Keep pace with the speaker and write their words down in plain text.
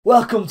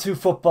Welcome to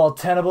Football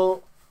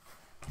Tenable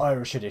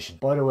Irish Edition.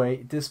 By the way,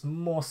 this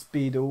must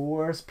be the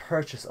worst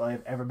purchase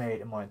I've ever made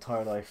in my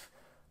entire life.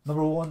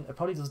 Number one, it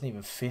probably doesn't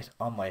even fit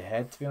on my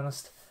head, to be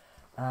honest.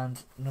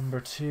 And number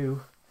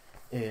two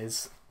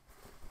is,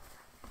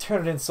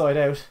 turn it inside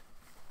out,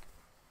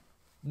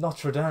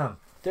 Notre Dame.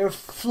 They're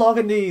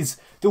flogging these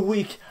the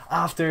week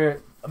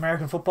after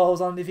American football was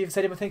on the Aviva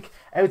Stadium, I think.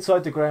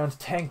 Outside the ground,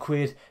 10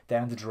 quid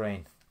down the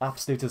drain.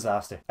 Absolute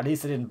disaster. At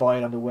least I didn't buy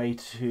it on the way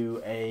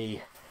to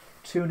a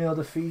 2-0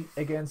 defeat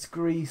against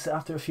Greece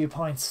after a few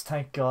pints.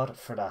 Thank God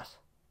for that.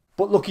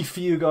 But lucky for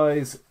you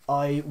guys,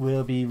 I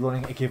will be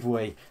running a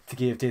giveaway to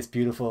give this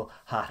beautiful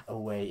hat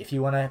away. If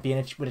you want to be in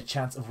it with a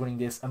chance of winning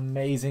this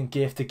amazing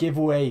gift, the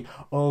giveaway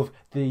of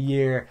the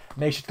year,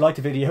 make sure to like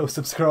the video,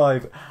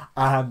 subscribe,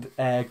 and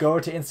go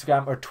over to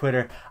Instagram or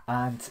Twitter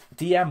and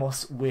DM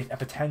us with a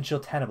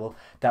potential Tenable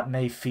that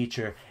may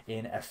feature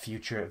in a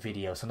future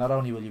video. So not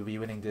only will you be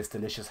winning this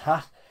delicious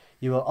hat,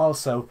 you will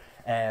also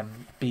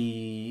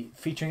be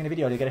featuring in a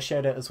video. They get a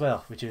shout out as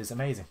well, which is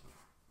amazing,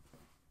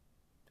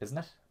 isn't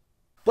it?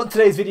 But in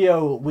today's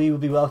video, we will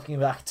be welcoming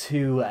back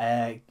two,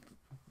 well,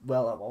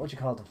 what would you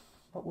call them?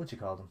 What would you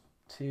call them?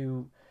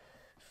 Two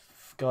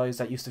guys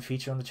that used to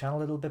feature on the channel a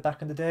little bit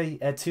back in the day.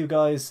 Two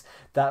guys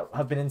that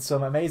have been in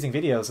some amazing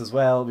videos as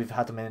well. We've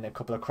had them in a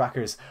couple of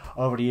crackers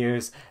over the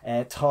years.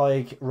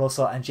 Tig,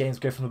 Russell and James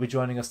Griffin will be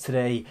joining us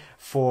today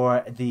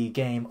for the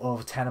game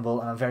of Tenable,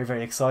 and I'm very,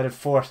 very excited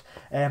for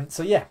it.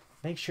 So yeah,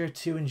 make sure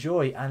to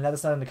enjoy and let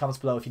us know in the comments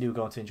below if you do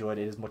go on to enjoy it.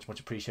 It is much, much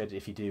appreciated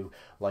if you do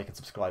like and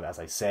subscribe, as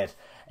I said.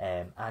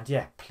 And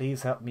yeah,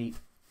 please help me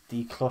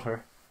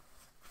declutter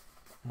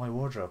my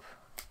wardrobe.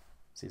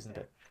 Season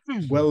bit.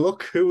 Well,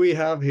 look who we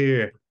have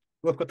here.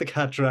 Look what the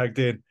cat dragged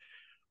in.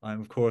 I'm,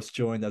 of course,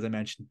 joined, as I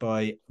mentioned,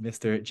 by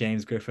Mr.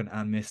 James Griffin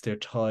and Mr.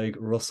 Tig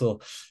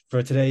Russell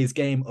for today's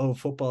game of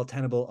Football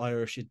Tenable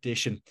Irish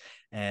Edition.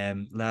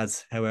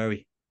 Lads, how are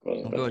we?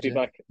 Good to be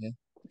back.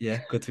 Yeah,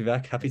 good to be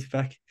back. Happy to be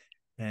back.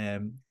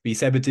 We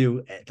said we'd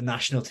do the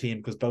national team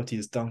because both of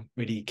you don't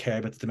really care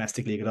about the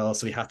domestic league at all,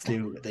 so we had to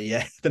do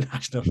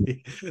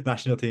the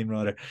national team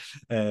rather.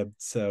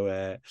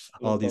 So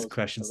all these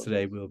questions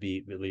today will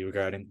be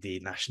regarding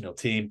the national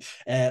team,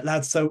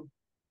 lads. So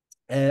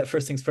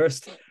first things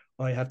first,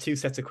 I have two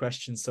sets of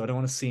questions, so I don't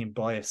want to seem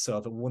biased. So I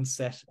have one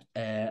set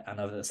and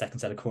I have a second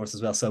set, of course,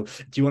 as well. So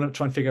do you want to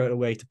try and figure out a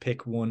way to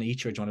pick one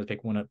each, or do you want to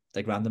pick one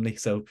like randomly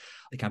so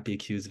I can't be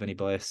accused of any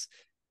bias?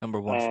 Number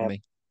one for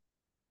me.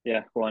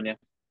 Yeah, go on, yeah.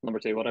 Number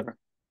two, whatever.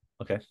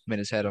 Okay. I'm in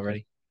his head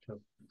already.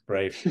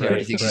 Brave. He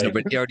already thinks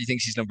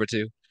he's number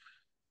two.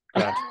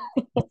 Right.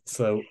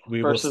 So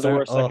we First will is the start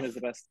worst, off. second is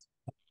the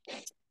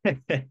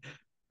best.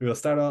 We will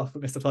start off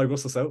with Mr. Tig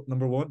Russell, so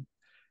number one.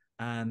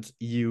 And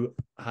you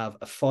have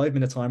a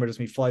 5-minute timer. There's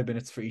me 5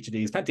 minutes for each of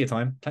these. Plenty of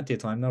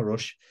time, no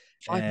rush.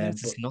 5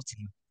 minutes is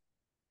nothing.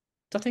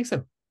 Don't think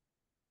so.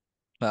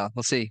 Well,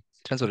 we'll see.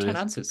 Depends what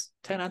it is.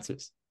 10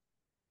 answers.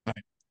 All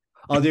right.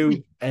 I'll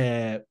do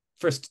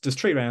first, there's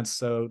 3 rounds,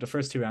 so the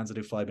first 2 rounds I'll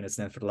do 5 minutes,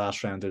 and then for the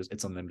last round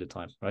it's unlimited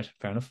time, right?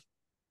 Fair enough?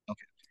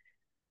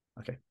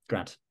 Okay,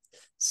 Grant.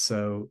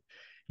 So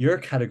your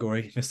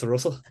category, Mr.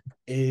 Russell,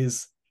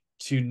 is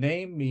to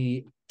name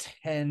me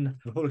 10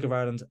 Republic of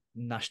Ireland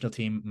national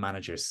team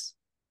managers.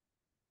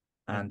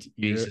 And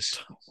your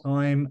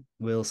time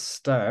will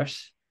start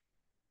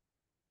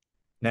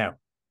now.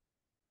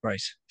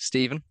 Right.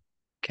 Stephen,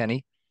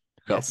 Kenny,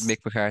 got Yes. Mick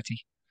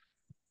McCarthy.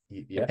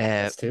 Yeah,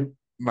 that's 2.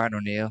 Martin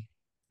O'Neill.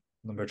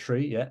 Number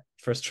 3, yeah.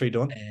 First 3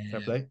 done.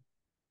 Fair play.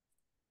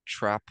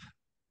 Trapp.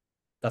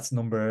 That's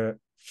number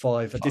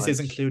 5. This is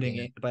including,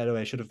 yeah. By the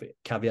way, I should have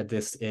caveat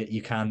this.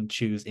 You can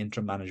choose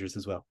interim managers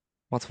as well.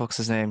 What the fuck's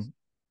his name?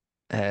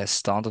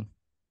 Staunton.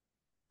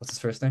 What's his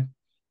first name?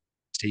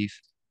 Steve.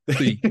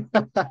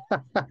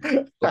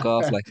 Fuck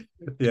off, like.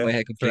 Yeah, my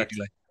head completely,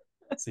 like.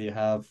 So you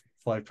have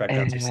 5 correct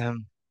answers.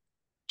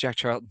 Jack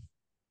Charlton.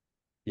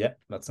 Yeah,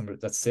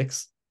 that's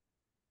 6.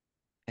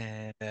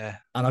 And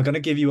I'm going to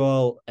give you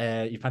all,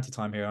 you've plenty of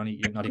time here,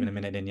 you're not even a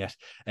minute in yet.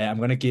 I'm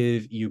going to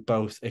give you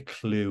both a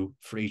clue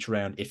for each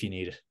round if you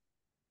need it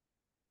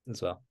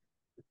as well.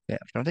 Yeah,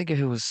 I don't think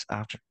who was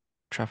after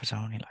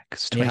Trapattoni, like,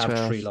 it's you have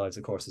 2012. 3 lives,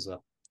 of course, as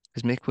well.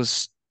 Because Mick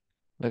was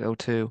like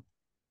 02.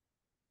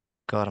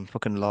 God, I'm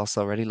fucking lost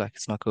already. Like,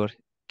 it's not good.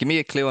 Give me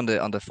a clue on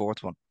the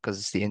fourth one,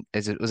 because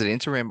was it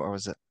interim or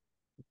was it?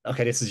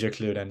 Okay, this is your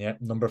clue then. Yeah,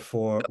 number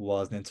 4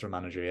 was an interim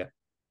manager. Yeah,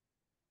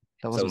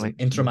 that so it was an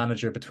interim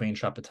manager between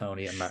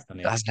Trapattoni and Martin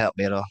O'Neill. That hasn't helped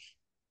me at all.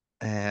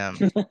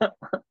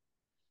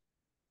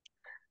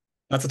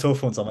 That's a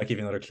tough one, so I might give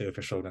you another clue if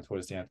you're struggling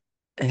towards the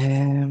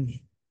end.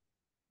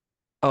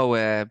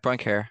 Brian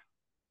Kerr.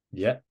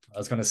 Yeah, I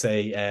was going to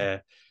say he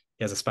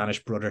has a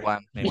Spanish brother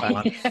named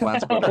Juan.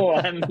 Juan's brother.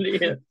 Juan,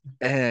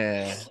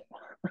 yeah.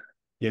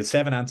 You have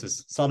 7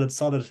 answers. Solid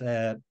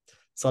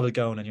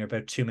going, and you're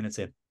about 2 minutes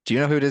in. Do you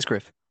know who it is,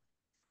 Griff?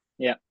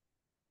 Yeah.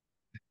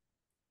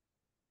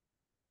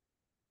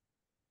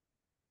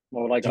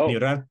 Well, like, Do you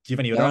have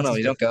any other No, answers?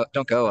 you don't go.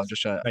 Don't go. I'm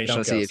just trying. No, I'm you just trying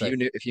don't to see go. if Sorry.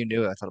 you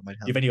knew it. I thought it might Do you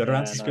help. have any other Yeah,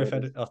 answers, no, Griff,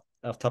 it is. off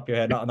the top of your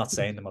head? I'm not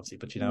saying them, obviously,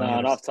 but you know No, any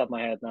not others? off the top of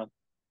my head, no.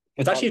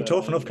 It's actually a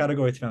tough enough Yeah.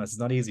 category, to be honest. It's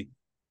not easy.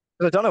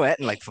 I don't know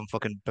anything like from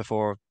fucking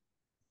before,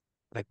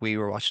 like we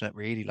were watching it.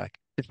 Really, like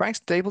did Frank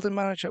Stapleton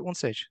manage at one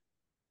stage?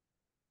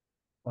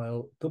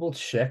 I'll double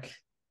check.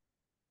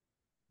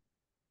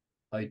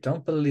 I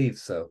don't believe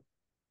so,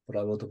 but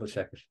I will double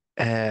check it.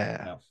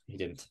 No, he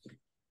didn't.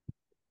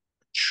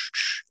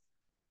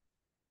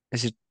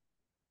 Is it?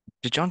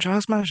 Did John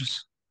Giles manage it?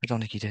 I don't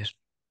think he did.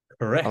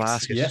 Correct. I'll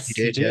ask it. Yes, He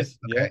he did. Yeah. did.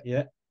 Yeah, Okay.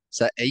 yeah. Is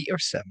that 8 or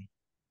 7?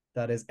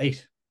 That is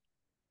 8.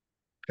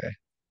 Okay.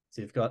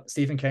 So you've got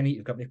Stephen Kenny,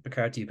 you've got Mick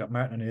McCarthy, you've got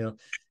Martin O'Neill,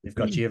 you've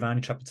got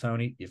Giovanni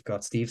Trapattoni, you've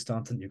got Steve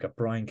Staunton, you've got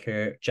Brian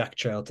Kerr, Jack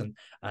Charlton,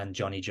 and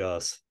Johnny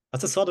Jaws.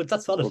 That's solid.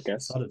 Good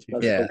guess. Solid.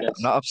 That's Yeah, a good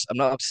guess. I'm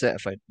not upset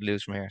if I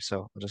lose from here,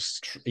 so I'll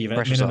just Even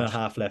pressure's minute and a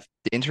off. half left.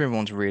 The interim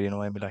one's really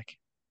annoying me, like,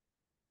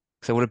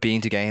 because I would have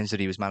been to games that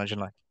he was managing,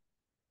 like.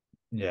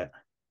 Yeah,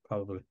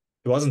 probably.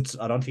 It wasn't.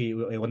 I don't think it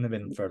wouldn't have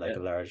been for like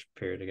Yeah. a large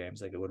period of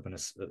games. Like it would have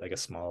been like a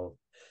small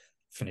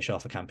finish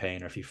off a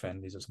campaign or a few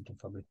friendlies or something.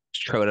 Probably.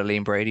 Just throw it at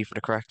Liam Brady for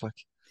the crack, like.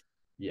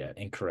 Yeah,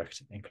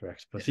 incorrect.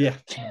 But yeah,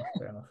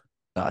 fair enough.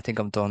 No, I think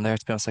I'm done there.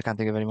 To be honest, I can't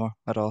think of any more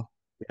at all.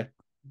 Yeah.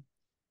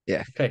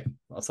 Yeah. Okay,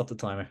 I'll stop the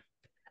timer.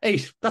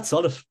 8. That's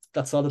solid.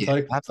 That's solid Yeah,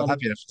 type. I'm Solid.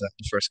 happy enough with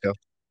the first go.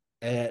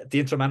 The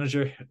interim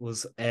manager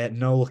was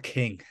Noel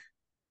King.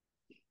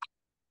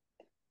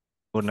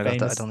 Wouldn't have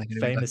got that. I don't think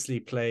anyone got Famously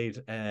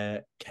played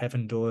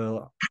Kevin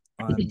Doyle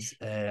and was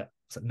it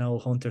Noel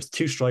Hunt? There's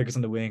 2 strikers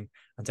on the wing,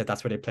 and said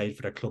that's where they played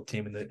for their club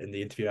team in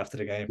the interview after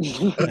the game.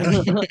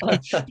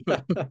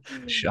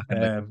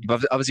 Shocking.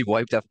 You've obviously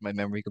wiped that from my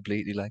memory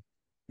completely. Like,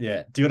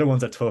 yeah, the other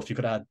ones are tough. You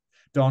could have had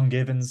Don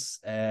Givens.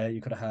 You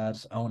could have had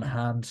Owen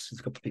Hand. There's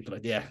a couple of people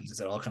like they're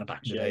all kind of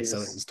back in the day, so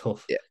it was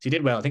tough. Yeah. So you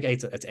did well. I think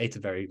eight's a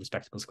very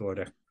respectable score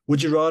there.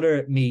 Would you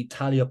rather me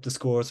tally up the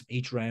scores from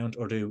each round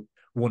or do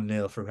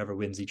 1-0 for whoever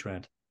wins each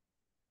round?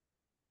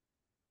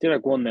 Do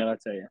like 1-0,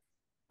 I'd say. Yeah.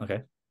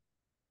 Okay.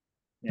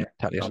 Yeah.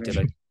 tally I'll up. do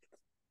like.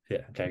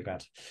 Yeah. Okay,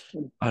 Grant.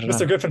 I don't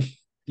Mr. know. Griffin, No, I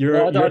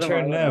your don't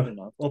turn know, I now. don't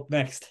know. Up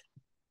next,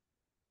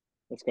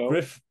 Let's go.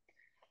 Griff.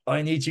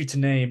 I need you to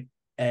name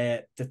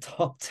the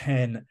top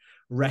 10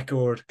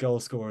 record goal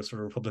scorers for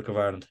the Republic of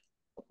Ireland.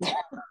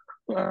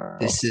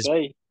 This is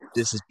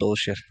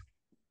bullshit.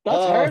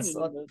 That's hard. It's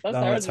That's no,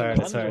 hard. it's hard.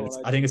 It's hard.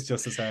 I think it's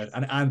just as hard,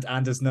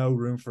 and there's no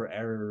room for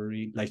error.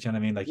 Like, you know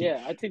what I mean? Like,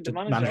 yeah, I think the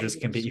managers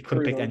can be. You could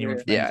have picked anyone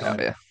from any time.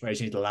 Yeah. Whereas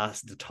you need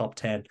the top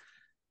 10.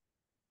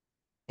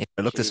 Yeah,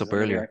 I looked this up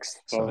earlier.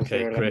 So,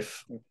 okay,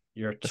 Griff,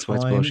 your that's why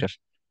it's time. bullshit.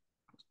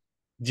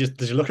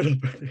 Did you look at it?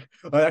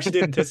 I actually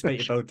did anticipate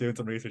you both doing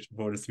some research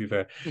before this, to be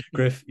fair.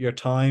 Griff, your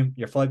 5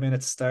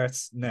 minutes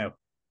starts now.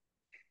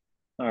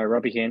 All right,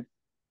 Robbie Keane.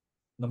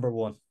 Number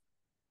 1.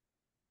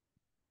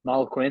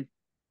 Mal Quinn.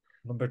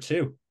 Number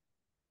 2.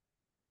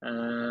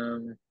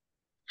 All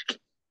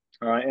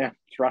right, yeah,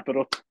 let's wrap it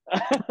up.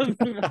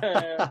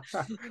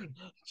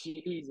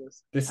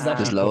 Jesus. This is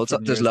actually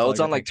There's loads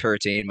on like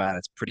 13, man.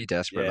 It's pretty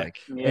desperate.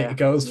 Yeah. Like, it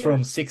goes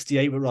from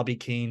 68 with Robbie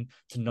Keane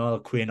to Niall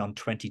Quinn on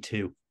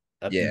 22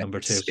 at number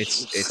 2.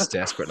 It's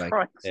desperate. Like,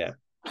 yeah,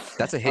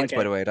 that's a hint,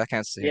 by the way. That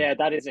counts. Yeah,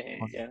 that is a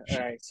hint. Yeah. All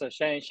right. So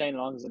Shane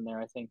Long's in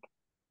there, I think.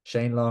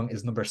 Shane Long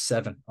is number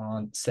 7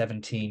 on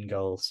 17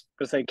 goals.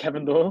 Gonna say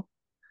Kevin Doyle.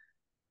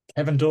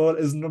 Kevin Doyle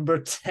is number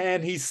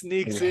 10. He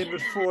sneaks in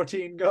with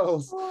 14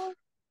 goals.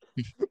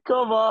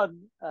 Come on.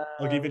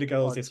 I'll give you the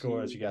goals they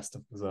score as you guessed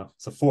them as well.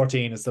 So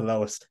 14 is the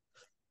lowest.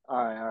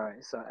 All right.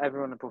 So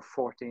everyone put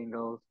 14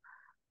 goals.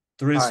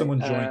 There is someone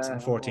joint in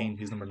 14.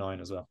 He's number 9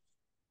 as well.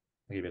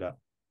 I'll give you that.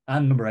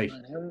 And number 8.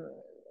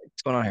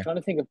 What's going on here?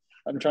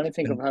 I'm trying to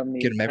think of how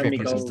many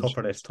goals.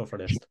 Tougher list.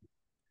 Okay.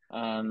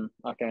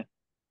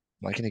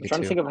 Why can I I'm get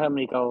trying 2? to think of how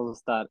many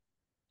goals that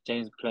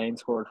James McLean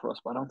scored for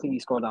us, but I don't think he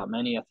scored that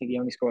many. I think he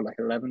only scored like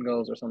 11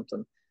 goals or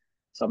something.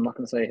 So I'm not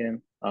going to say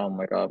him. Oh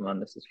my God, man,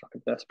 this is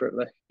fucking desperate.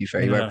 Like, You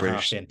are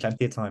British.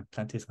 Plenty of time.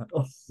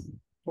 Oh,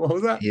 what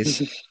was that?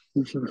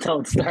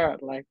 Don't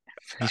start. Like,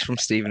 He's from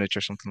Stevenage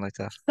or something like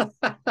that.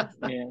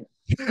 Yeah.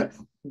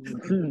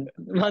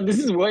 Man, this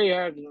is way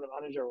harder than the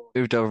manager one.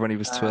 Moved over when he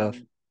was 12.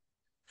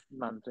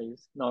 Man,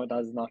 please. No, that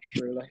is not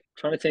true. Like,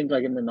 trying to think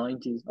like in the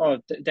 90s. Oh,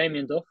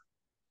 Damien Duff.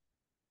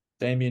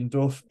 Damien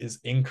Duff is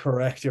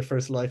incorrect. Your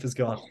first life is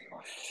gone. Oh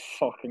my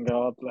fucking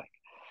God. Like,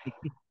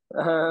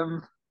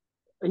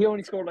 he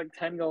only scored like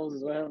 10 goals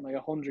as well in like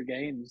 100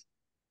 games.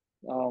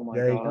 Oh my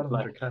God. He got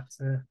 100 caps,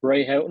 yeah.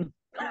 Ray Houghton.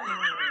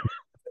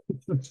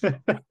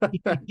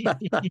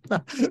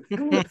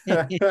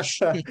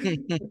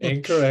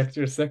 Incorrect.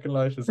 Your second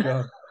life is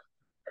gone.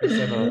 Your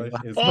second life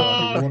is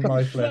gone. 1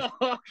 life left.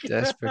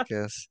 Desperate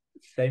guess.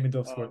 Damien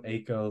Duff scored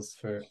 8 goals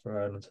for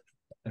Ireland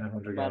in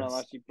 100 Man, games. I'm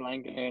actually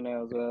blanking here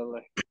now as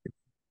well.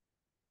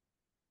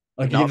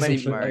 Like, not many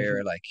from our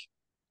era, like.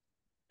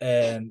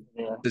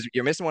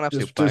 You're missing one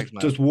absolute bag,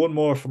 man. There's one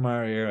more from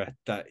our era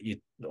that you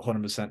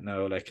 100%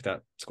 know, like,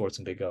 that scored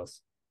some big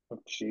goals. Oh,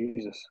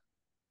 Jesus.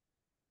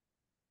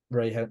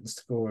 Ray Houghton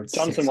scored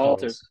Jonathan 6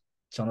 Walters. goals.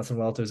 Jonathan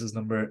Walters is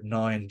number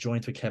 9,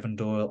 joint with Kevin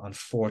Doyle on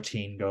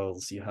 14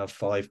 goals. You have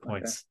 5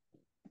 points.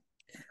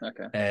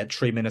 Okay.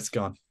 3 minutes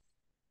gone.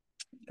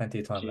 Plenty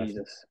of time left.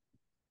 Jesus.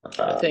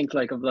 I think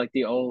like of like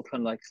the old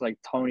kind of like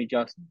Tony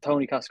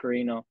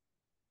Cascarino,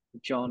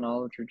 John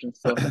Aldridge and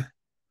stuff.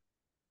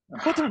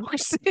 What the fuck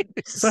is this?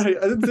 Sorry,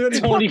 I didn't do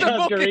anything. Tony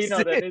What the fuck is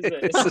Cascarino, then is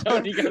it? this? It's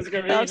Tony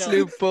Cascarino.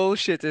 Absolute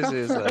bullshit this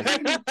is like.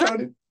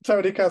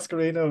 Tony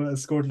Cascarino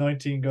has scored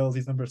 19 goals.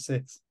 He's number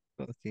 6.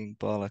 Fucking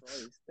bollocks.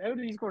 Christ. How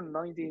did he score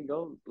 19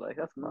 goals? Like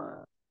that's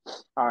mad.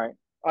 All right.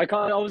 I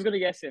was gonna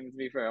guess him, to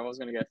be fair. I was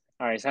gonna guess.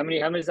 All right, so how many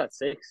is that?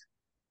 6?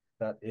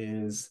 That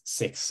is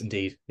 6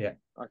 indeed. Yeah.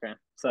 Okay.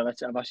 So I've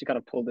actually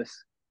gotta pull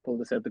this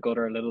out the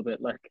gutter a little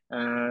bit. Like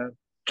okay.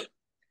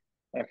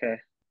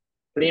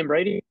 Liam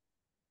Brady?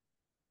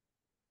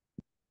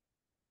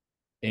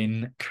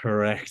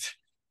 Incorrect.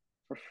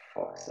 For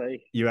fuck's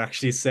sake. You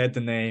actually said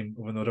the name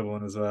of another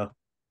one as well.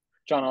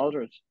 John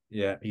Aldridge.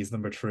 Yeah, he's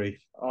number 3.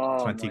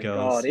 Oh 20 my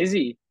goals. God, is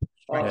he?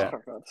 Oh, Yeah.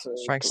 for God's sake,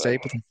 Frank like,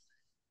 Stapleton.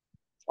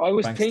 I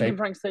was Frank thinking Stapleton.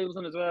 Frank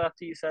Stapleton as well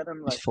after you said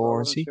him. Like, He's 4,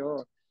 I is wasn't he?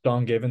 sure.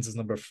 Don Givens is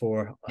number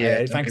 4.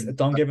 Yeah,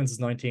 Don Givens is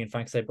 19.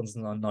 Frank Stapleton's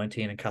on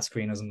 19, and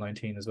Cascarino's on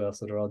 19 as well.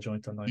 So they're all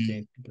joint on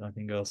 19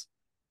 goals.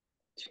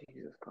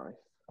 Jesus Christ.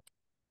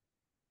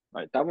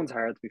 Right, that one's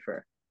hard, to be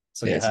fair.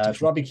 So Yeah, you it's a had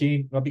tough one.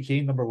 Robbie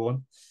Keane number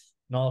 1,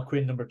 Noel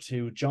Quinn number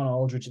 2, John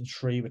Aldridge in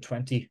 3 with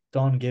 20,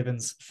 Don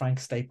Givens,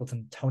 Frank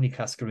Stapleton, Tony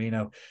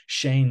Cascarino,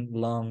 Shane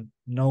Long,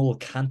 Noel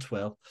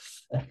Cantwell,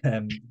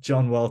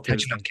 John Walters,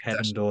 How'd you not and get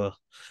Kevin that? Doyle.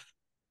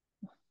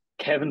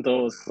 Kevin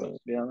does, to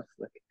be honest.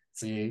 Like,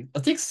 See, I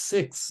think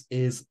 6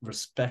 is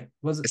respect.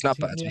 Was it? It's not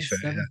bad to be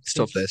fair. Yeah. It's a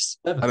tough list.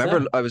 I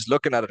remember I was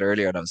looking at it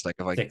earlier and I was like,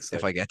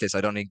 if I get this,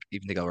 I don't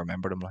even think I'll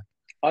remember them. Like,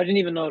 I didn't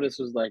even know this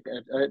was like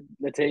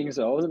a thing,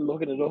 so I wasn't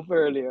looking it up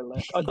earlier.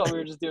 Like, I thought we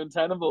were just doing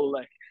Tenable.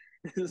 Like,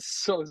 this is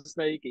so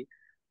snaky.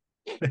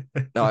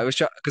 no, I was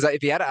because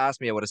if you had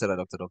asked me, I would have said I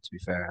looked it up. To be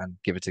fair, and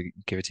give it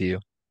to you.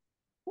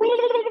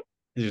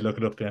 Did you look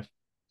it up? Yeah.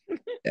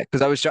 Yeah,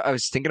 because I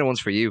was thinking of ones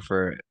for you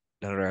for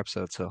another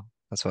episode, so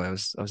that's why I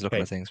was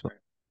looking at things. But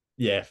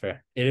yeah,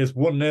 fair. It is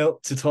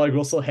 1-0 to Tig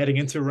Russell heading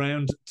into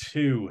round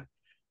 2.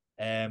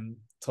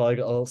 Tig,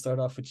 I'll start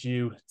off with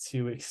you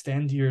to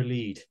extend your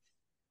lead.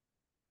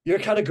 Your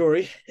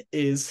category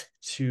is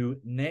to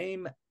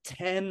name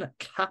 10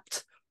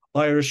 capped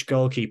Irish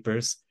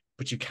goalkeepers,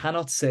 but you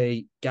cannot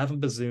say Gavin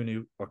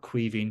Bazunu or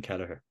Caoimhín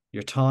Kelleher.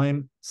 Your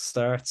time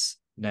starts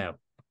now.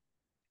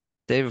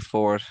 David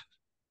Ford,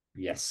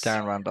 Yes.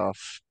 Darren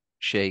Randolph,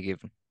 Shay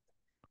Given.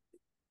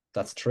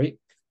 That's 3.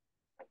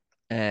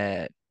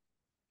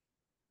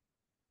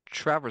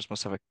 Travers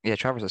must have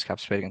Travers has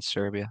caps played against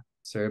Serbia.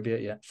 Serbia,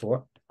 yeah,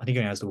 4. I think he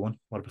only has the 1.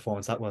 What a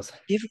performance that was.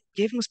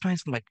 Given was playing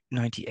from like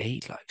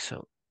 98, like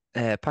so.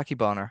 Packy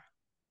Bonner.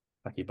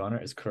 Packy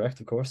Bonner is correct,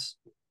 of course.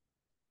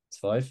 It's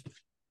 5.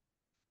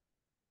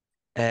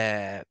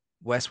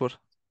 Westwood.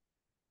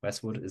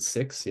 Westwood is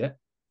 6, yeah.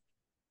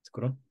 It's a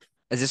good one.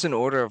 Is this in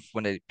order of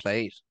when they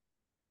played?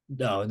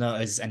 No,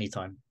 it's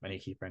anytime. Any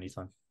keeper,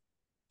 anytime.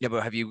 Yeah,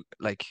 but have you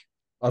like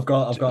I've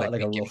got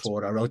like a been rough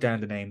order. I wrote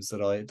down the names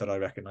that I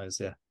recognize,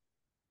 yeah.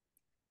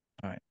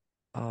 All right.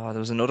 Oh, there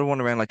was another one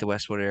around like the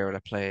Westwood era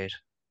that played.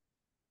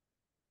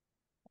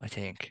 I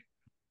think.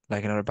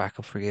 Like another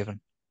backup for Given.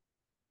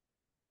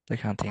 I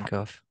can't think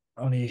of.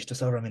 Only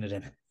just over a minute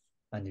in.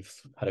 And you've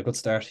had a good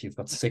start. You've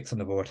got 6 on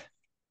the board.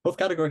 Tough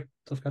category.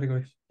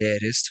 Yeah,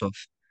 it is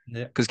tough.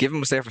 Yeah. Because Given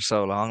was there for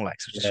so long, like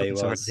so Yeah, he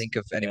it's hard to was. think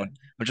of anyone.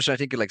 Yeah. I'm just trying to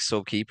think of like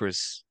sub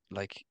keepers,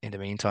 like in the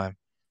meantime.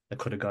 I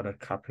could have got a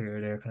cap here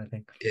or there, kind of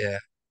thing. Yeah.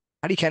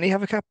 Paddy Kenny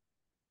have a cap?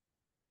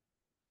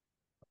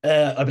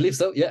 I believe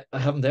so. Yeah, I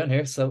have him down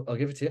here, so I'll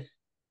give it to you.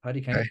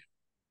 Paddy Kenny. Okay.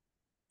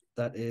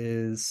 That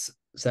is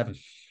 7.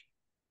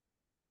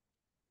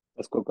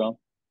 That's good going.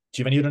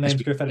 Do you have any other names,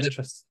 Actually, Griff, out of was it-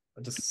 interest?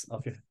 Just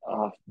off you.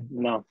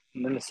 No,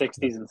 in the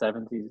 60s and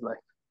 70s, like,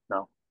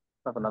 no.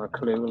 I haven't have a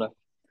clue. Like,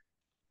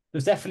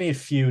 There's definitely a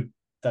few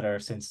that are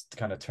since the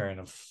kind of turn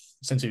of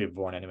since we were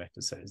born anyway.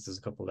 There's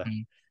a couple there.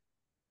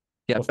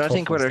 Yeah, Tough- but I tough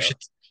think ones, whether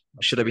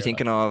though. should I be Figure it out.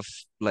 thinking of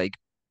like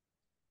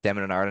them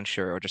in Ireland,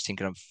 sure, or just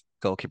thinking of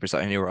goalkeepers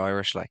that I knew were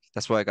Irish? Like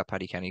that's why I got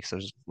Paddy Kenny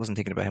because I wasn't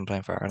thinking about him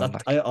playing for Ireland.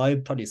 Like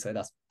I'd probably say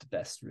that's the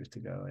best route to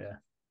go. Yeah.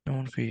 no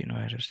one for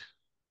United,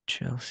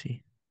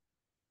 Chelsea,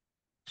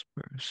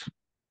 Spurs.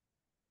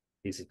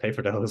 Easy pay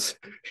for those.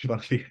 You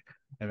want to be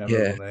a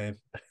memorable name.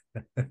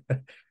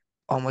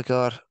 Oh my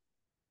God,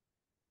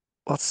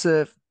 what's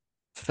the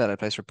fella who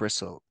plays for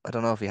Bristol? I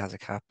don't know if he has a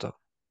cap though.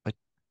 I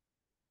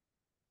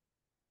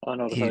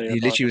know the He fellow you're he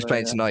literally talking was about,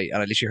 playing yeah. tonight,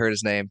 and I literally heard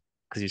his name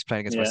because he was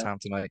playing against West Yeah. Ham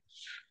tonight.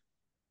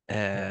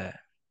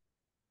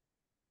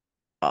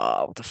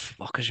 What the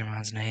fuck is your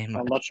man's name?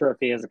 I'm not sure if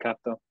he has a cap,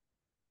 though.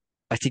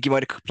 I think he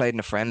might have played in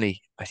a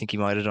friendly. I think he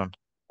might have done.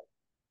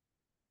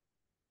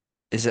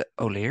 Is it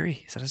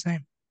O'Leary? Is that his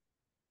name?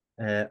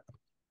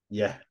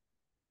 Yeah,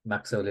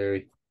 Max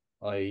O'Leary.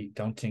 I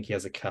don't think he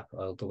has a cap.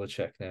 I'll double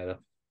check now though.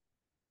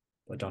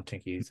 I don't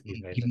think he's made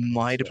He an appearance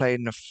might have yet. played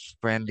in a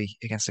friendly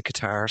against the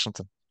Qatar or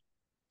something.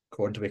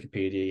 According to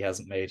Wikipedia, he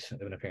hasn't made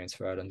an appearance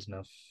for Ireland.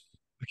 No,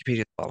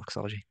 Wikipedia bollocks.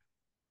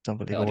 Don't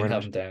believe no, a I didn't word of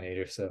have it. him down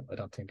either, so I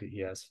don't think that he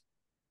has.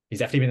 He's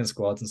definitely been in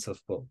squads and stuff,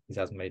 but he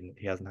hasn't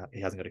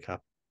got a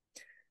cap.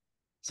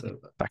 So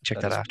Fact check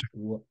that that is after.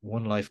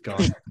 one life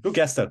gone. Good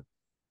guess though.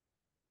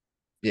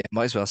 Yeah,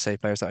 might as well say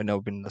players that I know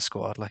have been in the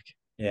squad. Like,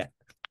 Yeah,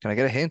 can I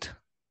get a hint?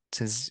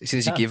 Since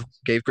you can.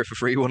 gave Griff a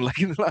free one like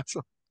in the last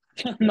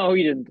one. No,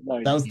 he didn't. No,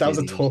 he That didn't. was He that did, was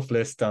a he did. tough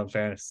list. In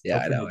fairness, Yeah, I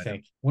tougher than know, you I know.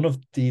 think. One of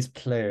these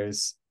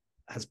players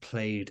has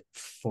played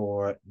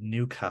for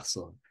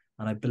Newcastle,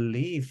 and I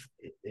believe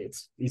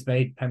he's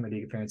made Premier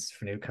League appearances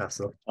for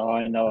Newcastle, Oh,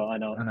 I know.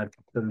 and I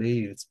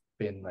believe it's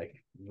been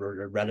like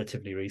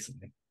relatively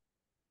recently.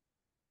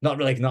 Not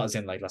as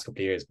in like last couple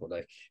of years, but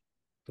like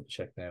double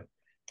check now.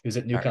 He was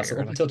at Newcastle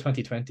Carrier, up like, until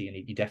 2020, and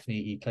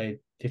he played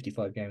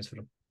 55 games for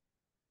them.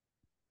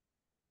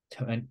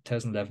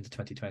 2011 to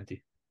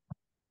 2020,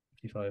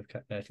 55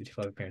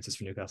 appearances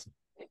for Newcastle,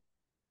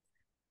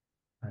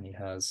 and he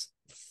has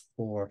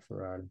 4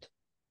 for Ireland.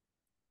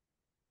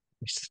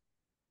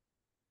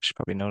 should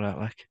probably know that.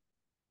 Like,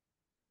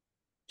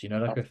 Do you know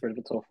that, That's a Griff? bit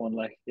of a tough one.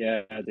 Like,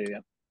 yeah, I do. Yeah,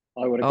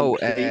 I would have oh,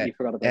 completely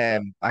forgot about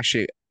that.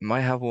 actually,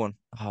 might have one.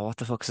 Oh, what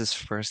the fuck's his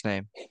first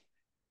name?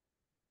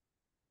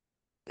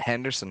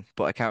 Henderson,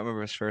 but I can't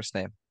remember his first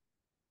name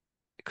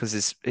because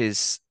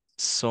his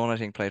son, I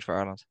think, played for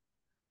Ireland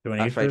Do you want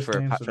to and give first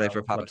names or played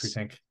for what do we Palace.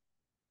 think?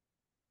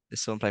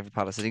 His son played for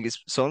Palace. I think his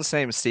son's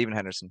name is Stephen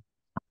Henderson.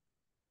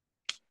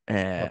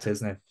 Uh, What's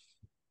his name?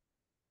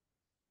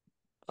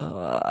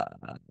 I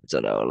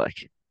don't know.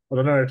 Like, I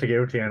don't know if to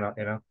give it to you or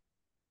not.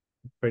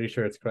 Pretty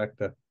sure it's correct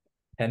though. his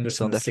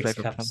Henderson son has definitely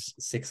played for Palace.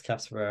 6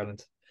 caps for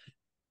Ireland.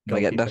 Am I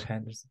getting Goalkeeper that?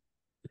 Henderson.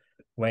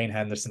 Wayne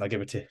Henderson, I'll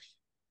give it to you.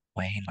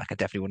 Wayne, like I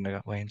definitely wouldn't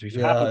have got Wayne to be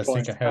fair. Yeah, Half I a was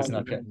point. thinking, how's he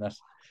Half a not point. getting that?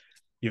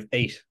 You've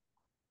 8,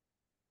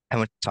 How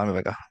much time have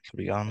I got? Could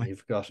be gone, and mate.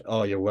 you've got,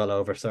 oh, you're well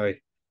over.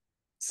 Sorry,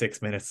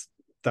 6 minutes.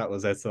 That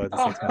was outside the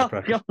Oh, 6 minute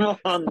bracket. come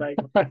on, like.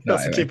 No,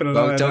 That's anyway. keeping an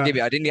Well, eye on that. don't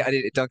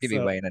give me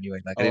So Wayne anyway.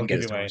 Like, I I didn't won't get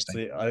give his you Wayne. first So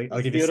name. I'll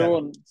Is give you the other seven.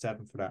 one?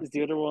 7 for that. Is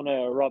the other one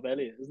Rob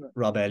Elliott, isn't it?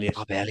 Rob Elliott.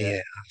 Oh, Belly, Yeah.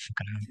 yeah. Oh,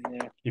 fucking hell.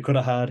 Yeah. You could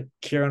have had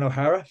Kieran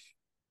O'Hara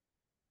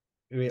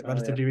Oh yeah.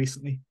 relatively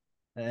recently.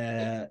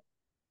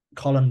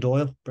 Colin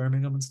Doyle,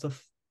 Birmingham and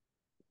stuff.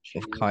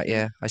 Jesus,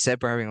 Yeah, I said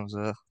Birmingham as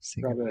well. I was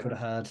thinking. Rob Could Elliott.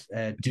 have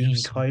had Dean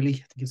Kiley. I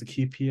think he's a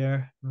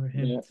QPR. Remember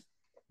him?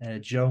 Yeah.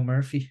 Joe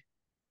Murphy.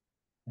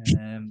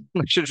 I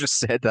should have just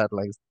said that,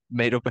 like,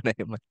 made up a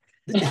name,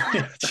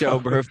 like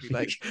Joe Murphy.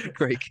 Like,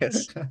 great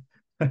guess.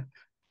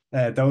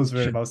 Those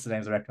were Should, most of the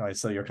names I recognised.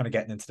 So you're kind of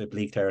getting into the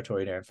bleak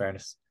territory there, in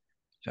fairness.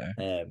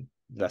 fair.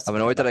 Rest I'm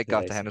of us get annoyed that back I to the got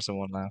the basics. Henderson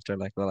one after,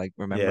 like, well, like,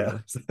 remembered Yeah,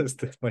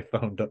 it. my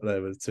phone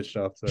was switched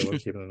off, so I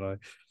wasn't keeping an eye.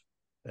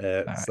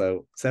 All right.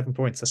 So 7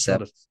 points. That's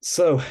 7. solid.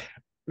 So,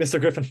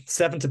 Mr. Griffin,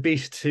 7 to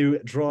beat to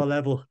draw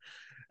level,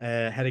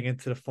 heading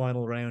into the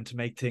final round to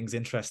make things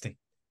interesting.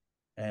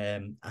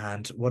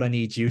 And what I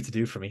need you to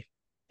do for me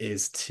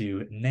is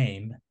to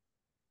name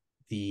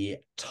the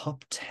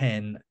top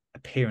 10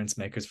 appearance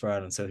makers for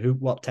Ireland. So,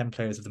 what 10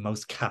 players have the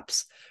most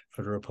caps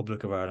for the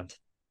Republic of Ireland?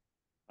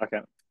 Okay.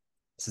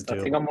 This is I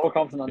think doable. I'm more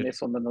confident on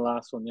this one than the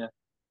last one. Yeah.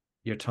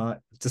 Your time,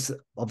 just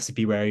obviously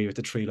be wary with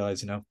the 3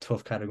 lives.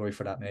 Tough category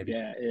for that maybe.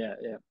 Yeah.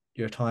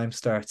 Your time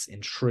starts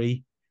in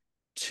 3,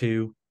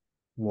 2,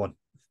 1.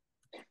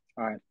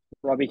 All right.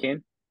 Robbie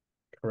Keane,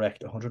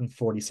 Correct.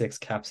 146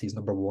 caps. He's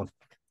number 1.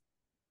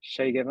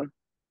 Shay Given,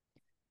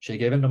 Shay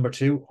Given, number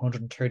 2,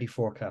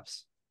 134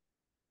 caps.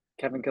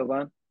 Kevin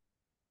Kilbane,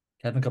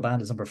 Kevin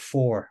Kilbane is number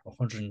 4,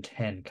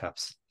 110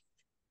 caps.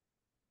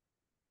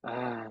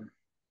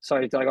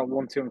 sorry, I got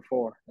 1, 2, and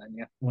 4. Then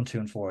yeah. 1, 2,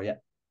 and 4. Yeah.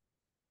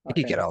 You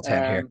could Okay. get all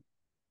 10 here.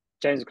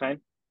 James McLean,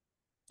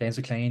 James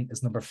McLean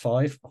is number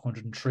 5,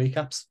 103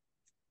 caps.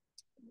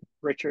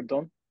 Richard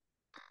Dunn,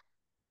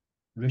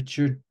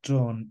 Richard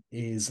Dunn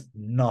is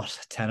not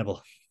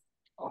tenable.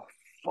 oh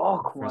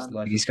fuck, First man.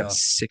 life is He's got gone.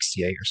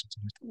 68 or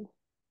something.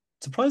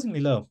 Surprisingly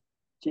low.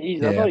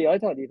 Jeez, Yeah. I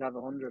thought he'd have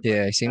 100.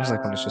 Yeah, he seems like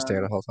one that's just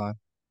there the whole time.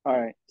 All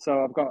right,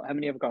 so I've got how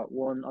many? I've got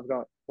 1. I've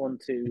got 1,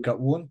 2. You've got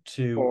 1,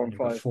 2, 4 and and you've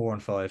got 5. 4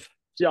 and 5.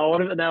 Yeah, I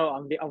want to now.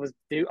 I was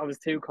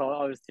too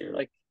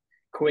like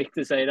quick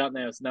to say that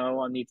now. So now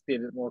I need to be a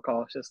bit more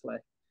cautious. Like,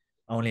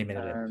 Only a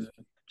minute in.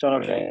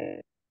 John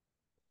O'Shea.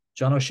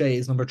 John O'Shea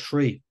is number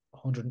 3,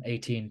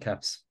 118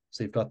 caps.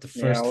 So you've got the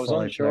Yeah, first I was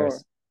 5 unsure.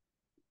 players.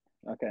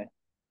 Okay,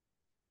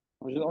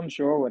 I was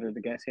unsure whether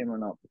to guess him or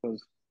not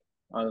because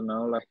I don't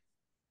know. Like,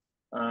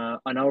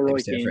 I know Roy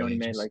was there Keane for only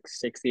made ages. like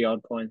 60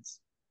 odd points,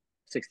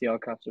 60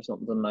 odd caps or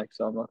something like.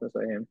 So I'm not gonna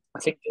say him. I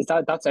think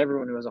that's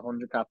everyone who has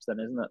 100 caps, then,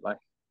 isn't it? Like,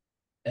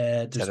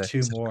 There's 2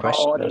 is that a more.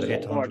 question? oh, That'll there's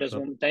get to one more. 100 There's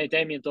club. one.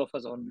 Damien Duff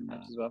has 100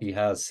 caps as well. He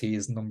has. He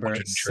is number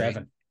 103.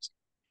 7.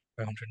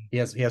 100. He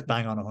has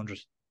bang on 100.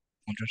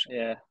 100.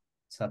 Yeah.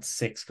 So that's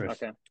 6, Griff.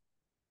 Okay.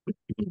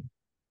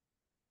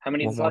 How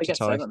many One did more I to get?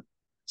 tie. 7.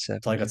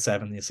 7. So I got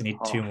 7. Yes, you need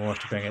 2 more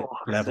to bring it fuck's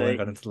level and sake.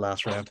 got into the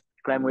last round.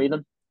 Glenn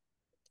Whelan.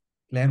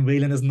 Glenn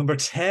Whelan is number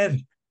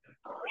 10.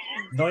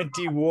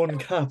 91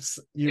 caps.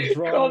 You've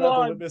drawn Come level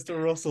on. with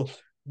Mr. Russell.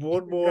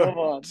 One Come more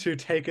on. to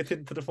take it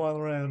into the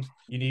final round.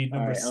 You need All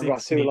number right, I've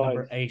got 6, you two need number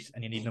lives. 8,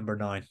 and you need number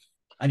 9.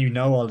 And you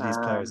know all of these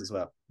players Um, as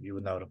well. You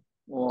would know them.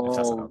 If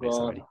that's not oh obvious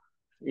God. already.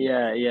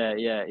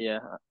 Yeah.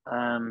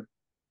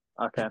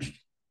 Okay.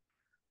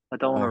 I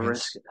don't want Oh, to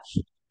risk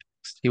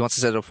he wants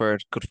to set up for a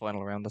good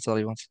final round. That's all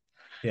he wants.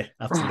 Yeah,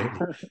 absolutely.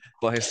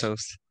 By his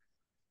toast.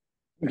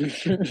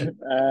 it.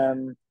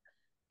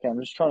 Okay, I'm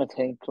just trying to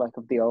think like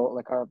of the old,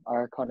 like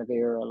our kind of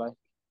era,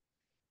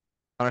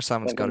 Connor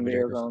Salmon's like got to when be we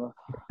there. were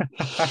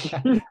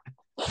growing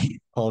up.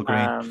 Paul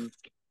Green.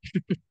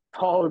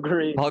 Paul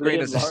Green, Paul Green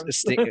Liam is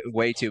Lawrence.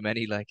 way too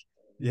many. Like,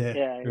 Yeah,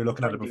 Yeah, we were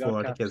looking at it 20 God before.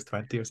 I think he caps. has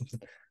 20 or something.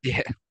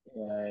 yeah,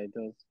 Yeah, it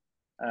does.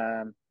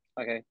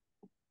 Okay,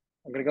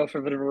 I'm gonna go for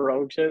a bit of a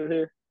rogue show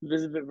here. This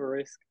is a bit of a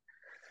risk.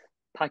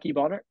 Packy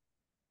Bonner.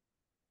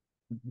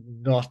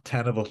 Not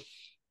tenable.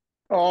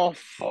 Oh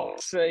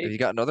fuck's have sake! you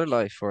got another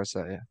life for us?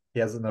 Yeah, He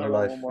has I another got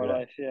life. one more Yeah.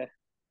 life. Yeah.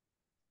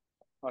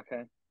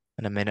 Okay.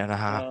 in a minute and a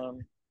half. Do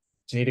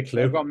you need a Yeah, I've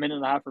clue? got a minute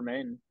and a half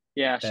remaining.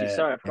 Yeah, actually,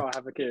 sorry, I Yeah. forgot I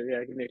have a clue.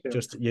 Yeah, give me a clue.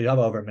 Just you have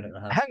over a minute and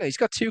a half. Hang on, he's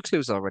got 2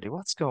 clues already.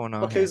 What's going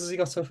What on clues here? has he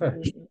got so far? I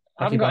haven't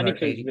Packy got any Bonner clues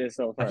for 80. this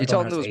so Packy You far. Bonner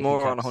told him has there was 80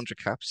 more on caps. 100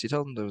 caps. You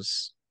told him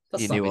That's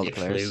you not knew all really the a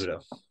clue players.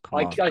 though. Come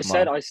on, I come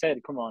on.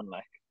 said, come on,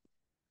 like,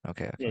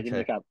 Okay, okay. yeah, give me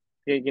a Okay. cap.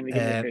 Give me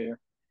a Um, clue.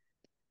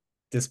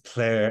 this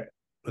player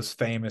was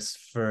famous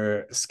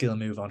for a skill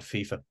move on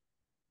FIFA.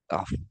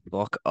 Oh,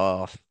 fuck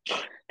off.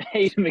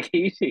 Hayden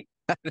McKeity.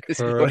 This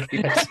Correct.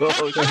 fucking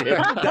bullshit.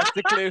 That's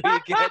the clue he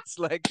gets.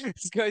 Like,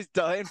 this guy's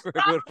dying for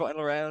a good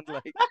final round.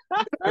 Like,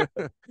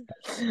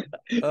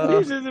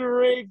 This is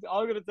rigged.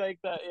 I'm gonna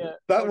take that. Yeah.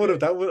 That would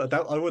Okay. have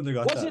that I wouldn't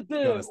have got Was that. it To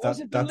be the honest, was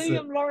it the that's it.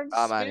 Liam Lawrence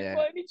oh man, spin yeah.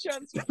 by any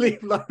chance?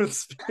 Liam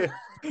Lawrence.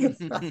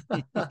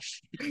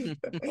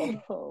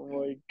 Oh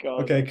my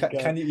god! Okay, Oh my god!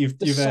 can you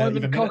The you've a Simon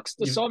minute? Cox,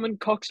 the Simon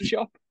Cox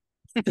chop.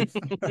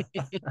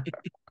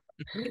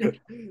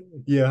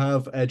 You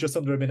have just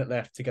under a minute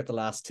left to get the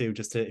last two.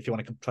 Just to if you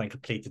want to try and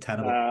complete the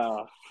tenable.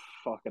 Ah,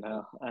 fucking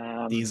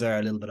hell. These are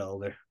a little bit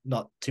older,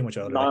 not too much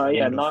older. No, Like you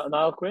yeah, would have.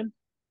 Niall Quinn.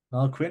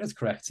 Niall Quinn is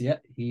correct. Yeah,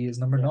 he is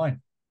number Yeah,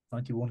 9,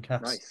 91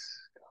 caps.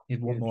 nice.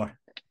 Need one Huge. more.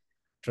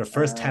 For the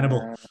first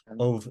tenable Um,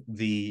 of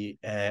the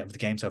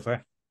game so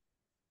far.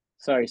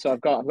 sorry, so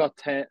I've got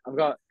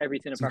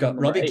everything So you've apart from got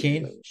number Robbie 8.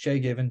 Keane, Shay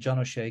Given, John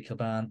O'Shea,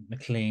 Kilban,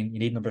 McLean. You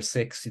need number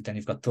 6. Then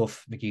you've got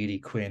Duff,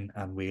 McGeady, Quinn,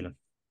 and Whelan.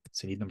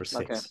 So you need number 6.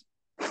 Okay.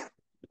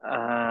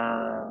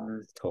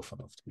 It's tough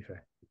enough, to be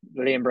fair.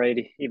 Liam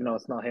Brady, even though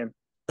it's not him.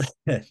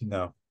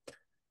 No.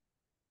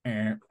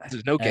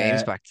 There's no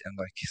games back then,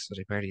 like, so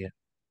they barely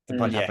Well,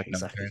 have yeah, like no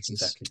exactly,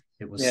 appearances. exactly.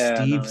 It was Yeah,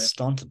 Steve no, yeah.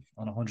 Staunton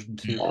on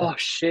 102 Oh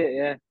caps. shit,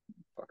 yeah.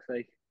 Fuck's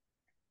sake.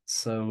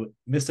 So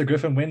Mr.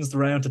 Griffin wins the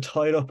round to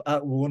tie it up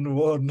at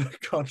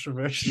 1-1,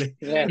 controversially.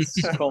 Yes,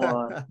 come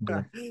on.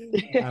 And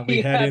we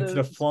He head had into a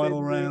the spin final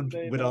move round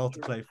named with all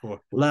after to him. play for.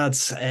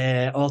 Lads,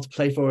 all to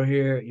play for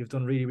here. You've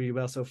done really, really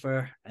well so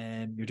far.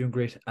 You're doing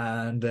great.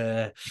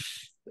 And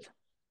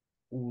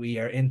we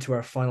are into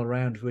our final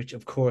round, which,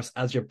 of course,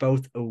 as you're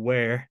both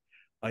aware,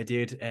 I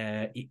did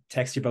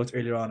text you both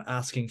earlier on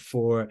asking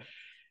for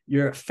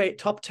your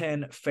top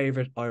 10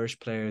 favorite Irish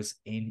players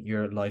in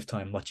your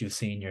lifetime, what you've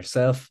seen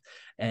yourself.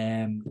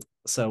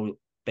 So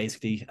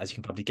basically, as you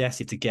can probably guess,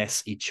 you have to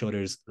guess each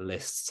other's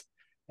lists.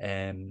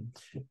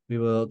 We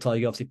will tell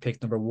you obviously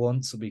pick number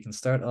 1, so we can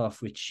start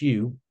off with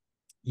you.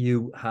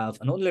 You have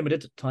an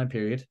unlimited time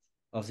period,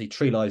 obviously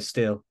 3 lives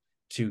still,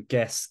 to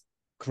guess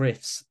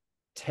Griff's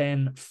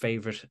 10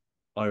 favorite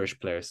Irish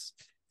players.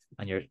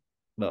 And you're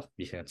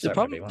you can start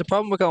whenever you want. The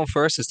problem with going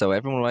first is though,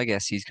 everyone I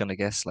guess he's gonna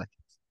guess like.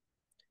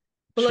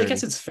 Well, Surely. I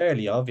guess it's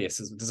fairly obvious.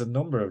 There's a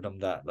number of them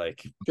that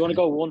like. Do you want to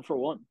go 1 for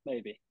 1,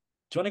 maybe?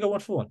 Do you want to go 1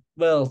 for 1?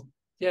 Well,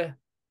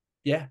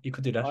 yeah, you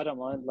could do that. I don't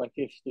mind. Like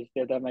if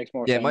that makes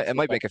more Yeah, sense. it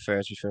might make it fair.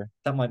 To be fair,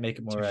 That might make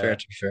it more to be fair.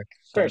 To be fair.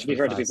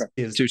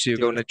 2-2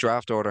 going in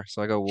draft order.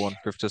 So I go 1.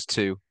 Griff does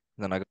 2,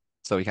 and then I go.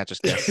 So you can't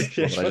just guess.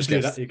 Yeah, What if I you want just to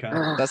do guessed. that, you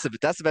can. That's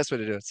the best way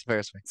to do it. It's the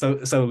fairest way.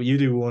 So you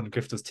do 1,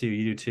 Griff does 2.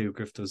 You do 2,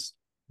 Griff does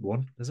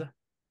 1. Is it?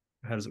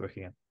 Or how does it work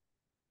again?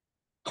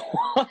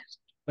 What?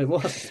 Wait,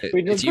 what?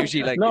 It's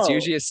usually like no. it's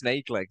usually a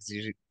snake. Like it's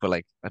usually, but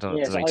like I don't know.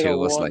 Yeah, There's so like I 2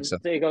 go of us. 1. Like so.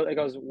 It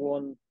goes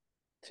 1,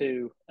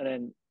 2, and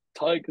then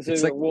Tigers It's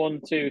is like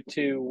 1, 2,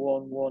 2,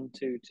 1, 1,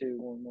 2, 2,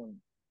 1,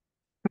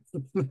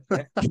 1.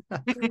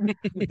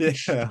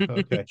 Yeah,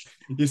 okay.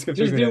 You just can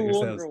Just figure it do out 1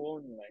 yourselves. for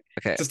 1, like.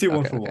 Okay. Just do 1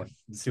 okay, for okay. 1.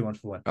 Just do 1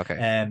 for 1. Okay.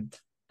 And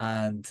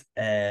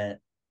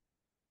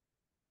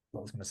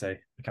what was I going to say?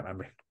 I can't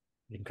remember.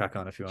 You can crack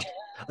on if you want.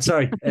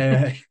 Sorry.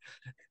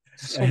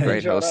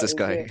 Great host, this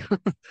guy.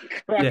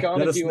 Crack on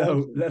let if us you know.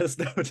 want. Let us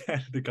know down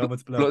in the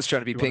comments below. Blood's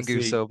trying to be if you wanna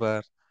Pingu see- so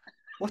bad.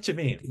 What do you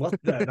mean? What?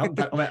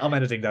 I'm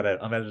editing that out.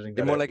 I'm editing that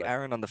You're more out. like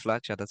Aaron on the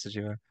flat chat. That's what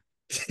you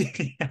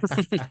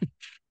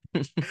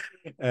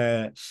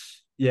are.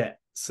 Yeah.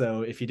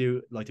 So if you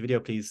do like the video,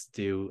 please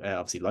do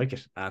obviously like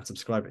it and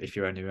subscribe if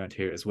you're new around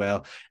here as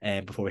well.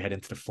 And before we head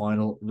into the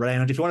final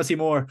round, if you want to see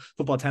more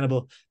football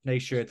tenable,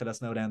 make sure to let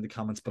us know down in the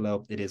comments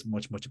below. It is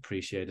much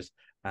appreciated.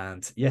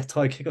 And yeah,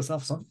 Ty, kick us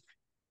off, son.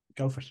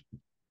 Go for it.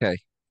 Okay.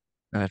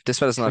 If this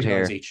fella's not 3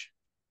 goals here, each.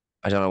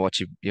 I don't know what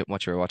you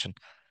were watching.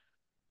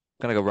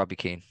 I'm gonna go Robbie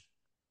Keane.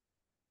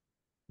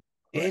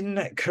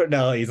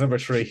 No, he's number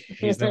 3.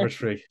 He's number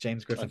 3.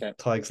 James Griffin, Okay.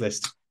 Tigers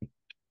list.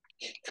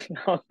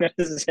 I'm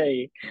gonna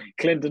say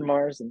Clinton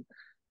Morrison.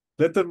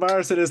 Clinton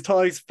Morrison is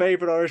Tigers'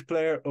 favourite Irish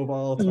player of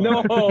all time.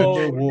 No,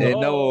 Number 1. In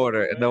no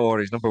order. In no way.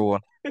 order. He's number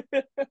 1.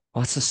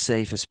 What's the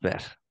safest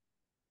bet?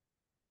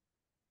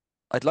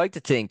 I'd like to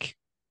think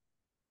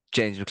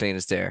James McLean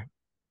is there.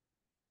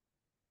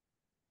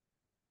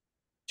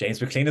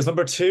 James McLean is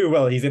number 2.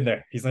 Well, he's in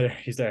there. He's there.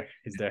 He's there.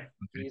 He's there.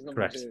 He's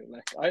number Correct. 2.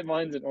 Like I have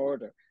mine's in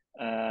order.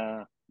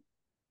 I'm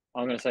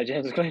gonna say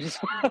James McLean as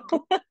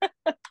well.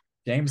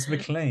 James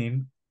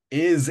McLean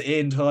is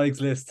in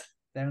Tigers list.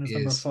 Down as He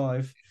number is.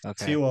 5.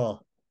 Okay. 2-2.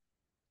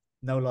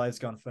 No lives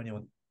gone for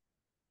anyone.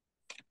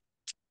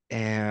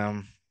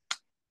 Um,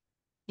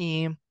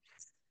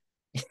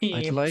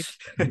 I'd like.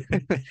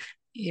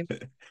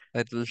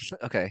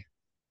 Okay.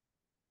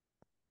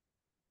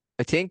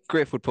 I think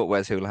Griff would put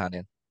Wes Hoolahan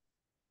in.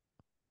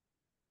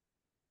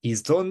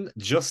 He's done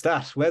just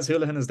that. Wes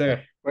Hoolahan is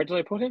there. Where did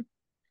I put him?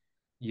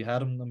 You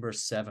had him number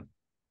 7.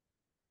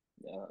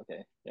 Yeah.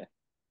 Okay.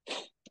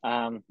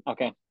 Yeah.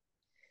 Okay.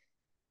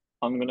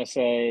 I'm gonna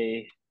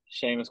say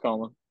Seamus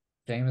Coleman.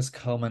 Seamus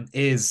Coleman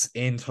is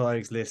in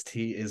Tigers list.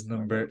 He is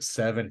number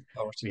 7.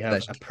 We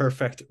have a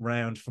perfect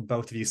round from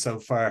both of you so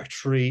far.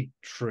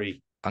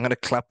 3-3. I'm gonna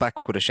clap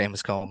back with a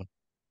Seamus Coleman.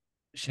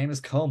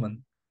 Seamus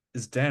Coleman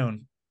is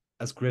down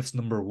as Griff's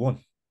number 1.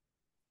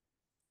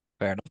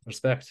 Fair enough.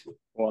 Respect.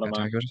 What a That's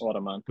very man! good. What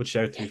a man! Good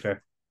shout, to be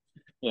fair.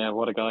 Yeah,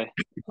 what a guy.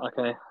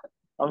 Okay,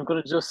 I'm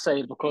gonna just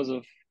say because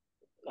of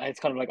it's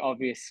kind of like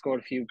obvious.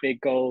 Scored a few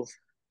big goals.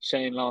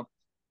 Shane Long.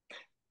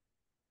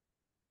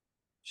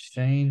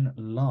 Shane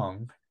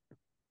Long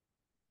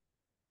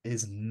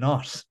is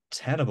not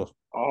tenable.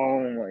 Oh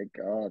my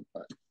god!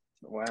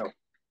 Wow,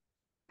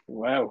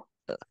 wow.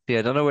 Yeah,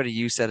 I don't know whether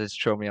you said it to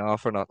throw me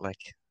off or not. Like,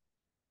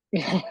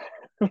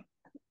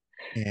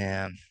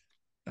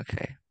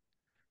 okay.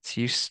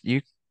 So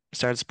you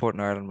started supporting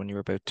Ireland when you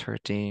were about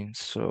 13.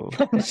 So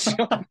Shut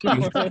up,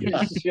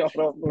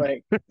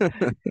 like.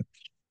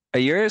 are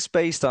yours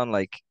based on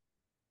like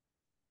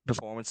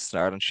performances in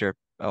Ireland shirt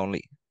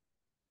only,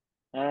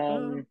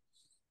 Um,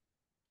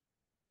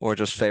 or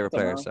just favorite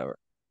Don't players know. that were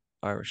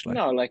Irish? Like,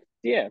 no, like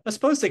yeah, I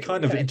suppose they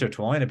kind of Yeah.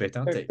 intertwine a bit,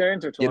 don't they? they're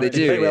intertwined. they They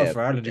do, play well yeah,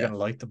 for Ireland, yeah. you're going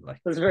to like them. Like,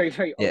 It's a very,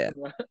 very Yeah.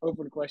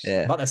 open question.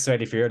 Yeah, not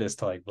necessarily for this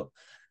time, but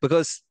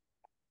because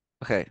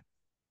okay,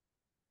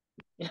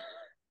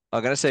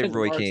 I'm gonna say Clinton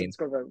Roy Morrison Keane.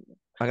 scored about-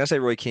 I'm gonna say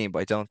Roy Keane, but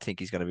I don't think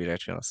he's gonna be there,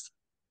 to be honest.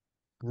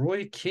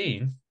 Roy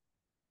Keane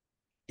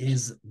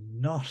is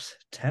not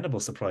tenable,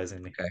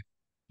 surprisingly.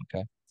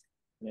 Okay.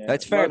 Yeah,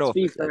 That's fair well, enough. to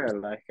be fair,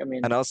 like I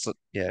mean, And also,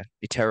 yeah,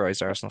 he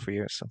terrorized Arsenal for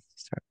years. So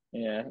it's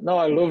yeah, no,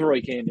 I love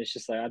Roy Keane. It's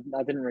just like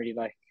I didn't really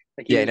like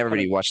he yeah, I was never kind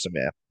really of, watched him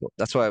yet. But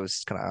that's why I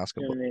was kind of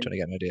asking, you know but what I mean? trying to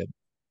get an idea.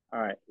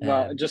 All right.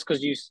 Well, Um, just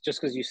because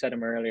you said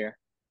him earlier,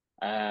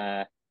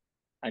 and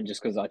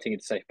just because I think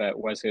it's safe bet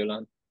Wes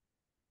Hoolahan.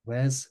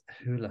 Wes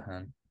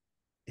Hoolahan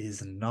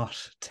is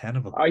not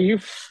tenable. Are you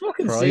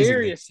fucking Surprisingly.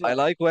 serious? I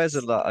like Wes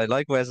a lot. I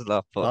like Wes a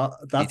lot, but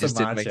he That's a just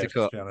didn't mad make the shout,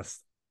 cut. to be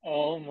honest.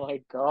 Oh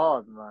my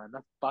god, man,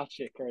 that's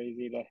batshit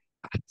crazy. Like,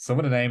 Some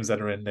of the names that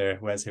are in there,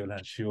 Wes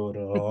Hoolahan should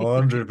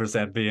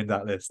 100% be in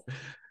that list.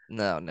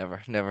 No,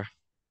 never.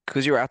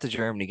 Because you were at the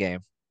Germany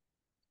game,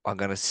 I'm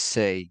gonna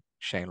say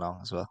Shane Long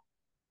as well.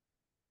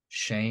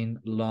 Shane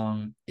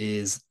Long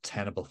is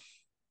tenable.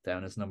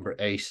 Down as number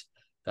 8.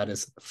 That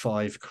is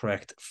 5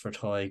 correct for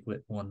Tig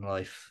with 1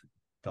 life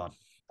gone.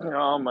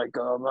 oh my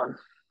god, man.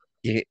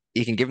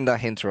 You can give him that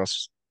hint to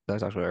us that I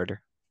talked about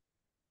earlier.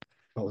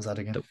 What was that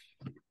again?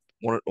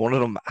 One of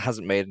them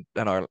hasn't made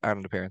an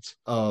Ireland appearance.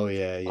 Oh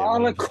yeah. Oh,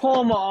 one like of them.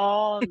 come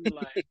on,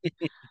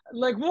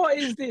 like what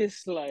is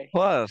this like?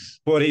 What?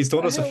 But he's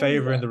done us a How is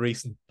favour in that? the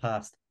recent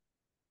past.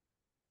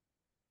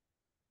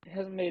 He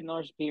hasn't made an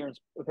Irish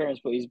appearance,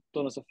 but he's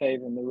done us a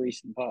favour in the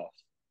recent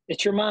past.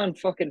 It's your man,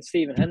 fucking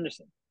Stephen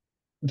Henderson.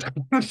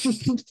 That's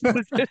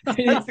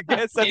a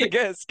guess. That's a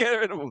guess. Get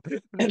rid of him. Who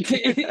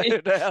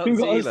the hell Who is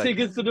got he, us like?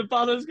 tickets to the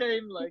Palace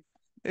game? Like,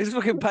 It's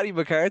fucking Paddy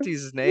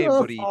McCarthy's his name,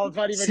 but he. oh,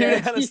 Paddy Who the hell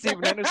McCarthy. is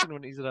Stephen Henderson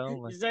when he's at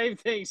home? Like? Same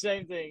thing.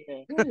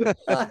 Yeah.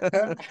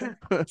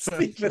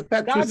 Stephen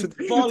That's Henderson.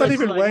 It's not bollocks.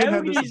 even Like, Wayne how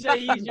can you Henderson. say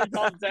he's your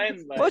top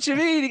 10? Like, What you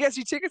mean? He gets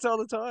you tickets all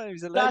the time.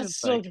 He's a legend.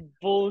 that's Like. such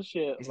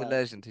bullshit. He's a man.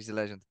 legend. He's a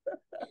legend.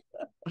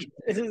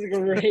 This is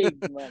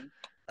great, man.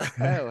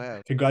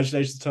 Wow.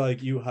 Congratulations,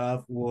 Tig. You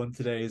have won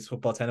today's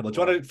football tenable. Do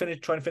you want to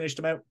try and finish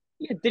them out?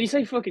 Yeah, did he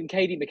say fucking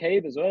Katie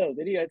McCabe as well?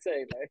 Did he? I'd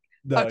say like.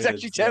 No, I was he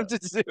actually didn't.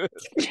 tempted to do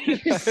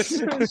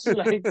It's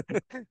like,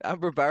 it.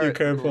 Amber Barrett,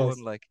 number curveballs. 1,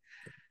 like.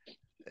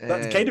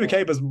 Katie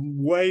McCabe has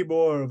way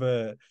more of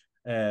a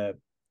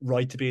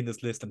right to be in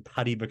this list than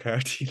Paddy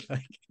McCarthy.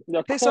 Like,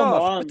 no, Piss come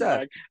off, on, put that.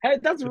 like, how,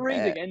 that's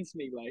rigged Uh, against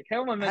me. Like,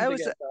 how am I meant How to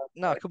is get that? that?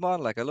 No, Like, come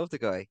on, like I love the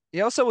guy.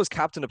 He also was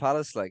captain of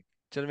Palace, like,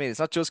 do you know what I mean? It's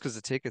not just because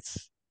of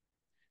tickets.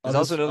 There's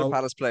also another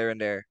Palace player in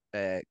there,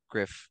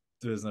 Griff.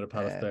 There's another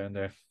Palace Uh, player in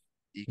there.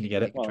 Can you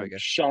get it? can try Well, again.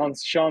 Sean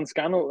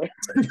Scannell.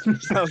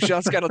 No,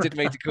 Sean Scannell didn't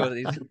make the cut.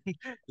 He's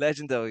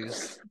legend though.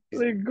 He's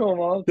Like, come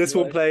on. This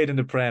one Like, played in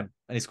the Prem,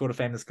 and he scored a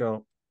famous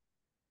goal.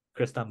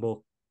 Chris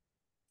Tenable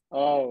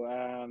oh,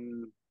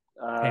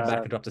 came back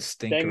and dropped a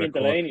stinker Damien at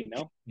Cork. Delaney,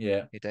 no?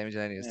 Yeah. Damage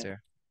Delaney is Yeah.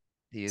 there.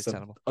 He is So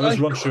tenable. I'll just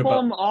Like, run through about.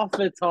 come off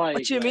it, Ty.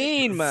 What do you like,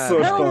 mean, man?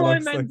 Such How am I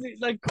bollocks, meant to,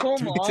 like, come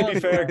To on. be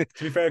fair, man.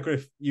 to be fair,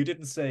 Griff, you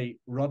didn't say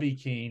Robbie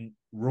Keane,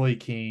 Roy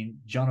Keane,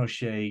 John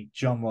O'Shea,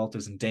 John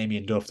Walters, and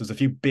Damien Duff. There's a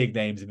few big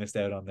names you missed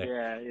out on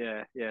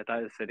there. Yeah,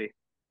 that is city.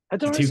 I don't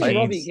The want two to say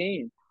Robbie Keanes.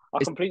 Keane. I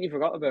Is- completely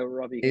forgot about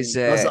Robbie Is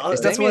Keane. That's why I was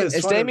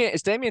trying to-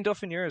 Is Damien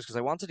Duff in yours? Because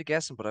I wanted to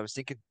guess him, but I was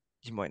thinking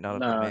you might not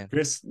have put him Nah. in.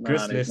 Chris Nah,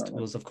 he's list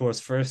not was, of course,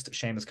 first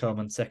Seamus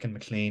Coleman, second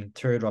McLean,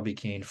 third Robbie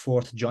Keane,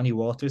 fourth Johnny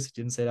Walters.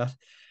 Didn't say that.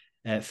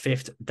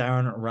 Fifth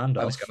Darren I was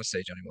Randolph. going to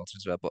say Johnny Walters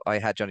as well, but I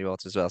had Johnny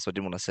Walters as well, so I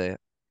didn't want to say it.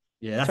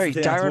 Yeah, that's Sorry, the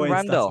thing. That's Darren why it's-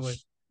 that's Randolph. why-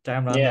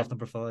 Darren Yeah. Randolph,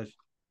 number 5.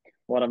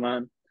 What a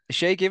man. Is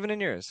Shay Given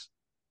in yours?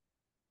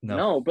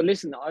 No, but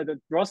listen,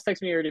 Ross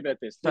texted me earlier about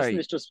this. Listen Sorry. to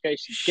this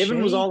justification.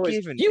 Given was Shay always.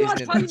 Given You isn't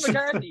had it? Paddy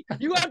McCarthy.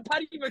 You had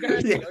Paddy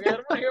McCarthy. Yeah. Okay, I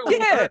don't want to hear a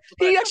Yeah, word.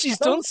 he actually's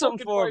That done was something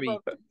fucking for my me.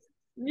 fault.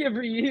 Yeah,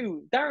 for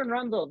you, Darren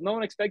Randolph. No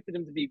one expected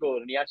him to be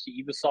good, and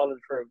he was solid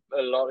for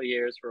a lot of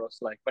years for us.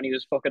 Like when he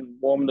was fucking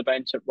warming the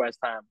bench at West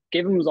Ham.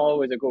 Given was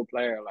always a good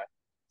player. Like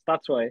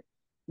that's why.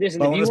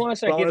 Listen, if Bonus- you want to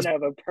start bonus- giving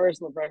out about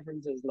personal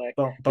preferences, like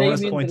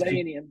Bonus Damien point.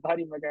 Delaney and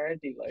Paddy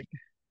McCarthy, like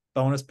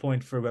Bonus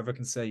point for whoever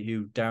can say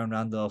who Darren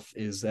Randolph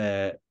is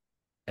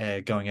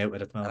going out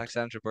with at the moment.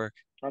 Alexandra Burke.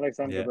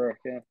 Alexander Yeah. Burke.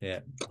 Yeah. Yeah,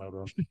 well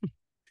done.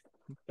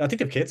 I think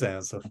they've kids now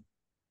and stuff. I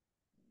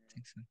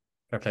think so.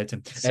 Fair play to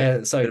him.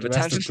 So, Sorry, bit the of a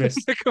rest of tangent. Chris.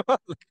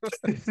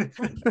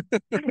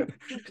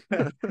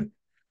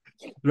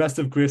 The rest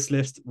of Chris'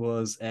 list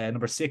was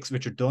number 6,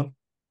 Richard Dunn.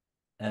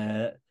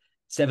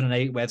 7 and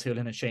 8, Wes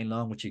Houlihan and Shane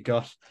Long, which you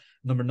got.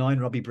 Number 9,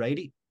 Robbie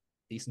Brady.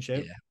 Decent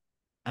shout. Yeah.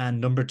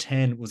 And number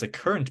 10 was a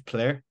current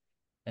player.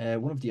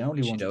 One of the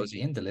only ones I think, Shidozi.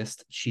 in the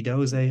list.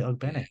 Shidoze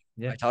Ogbene.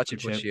 Yeah. I thought you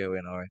good put shout. you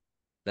in, all right.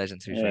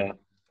 Legend, to be Yeah. fair.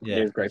 Yeah,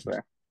 He's a great legend.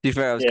 player. To be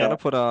fair, I was Yeah. gonna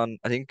put on.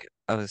 I think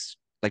I was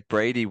like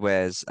Brady,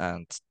 Wes,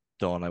 and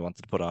Dawn. I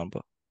wanted to put on,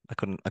 but I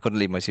couldn't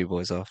leave my 2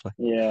 boys off. Like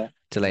Yeah.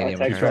 Delaney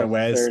and I'll To be take fair, McCarthy.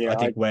 Wes. Wes, earlier. I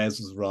think Wes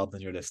was robbed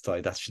on your list,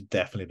 Ty. That should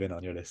definitely been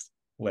on your list.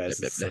 Wes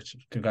Blip, is blip, such.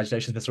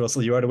 Congratulations, Mr.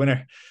 Russell. You are the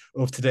winner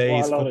of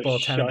today's What a lot of Football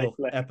shite, Tenable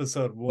like.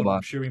 episode 1. Come on.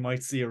 I'm sure we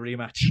might see a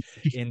rematch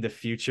in the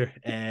future.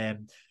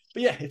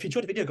 But yeah, if you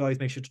enjoyed the video, guys,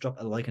 make sure to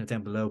drop a like on it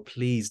down below.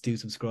 Please do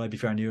subscribe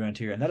if you are new around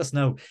here, and let us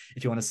know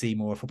if you want to see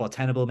more Football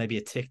Tenable, maybe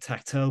a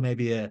tic-tac-toe,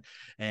 maybe a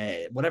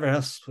whatever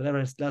else. Let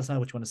us know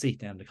what you want to see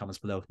down in the comments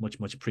below.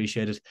 Much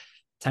appreciated.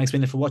 Thanks a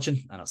million for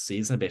watching, and I'll see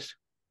you in a bit.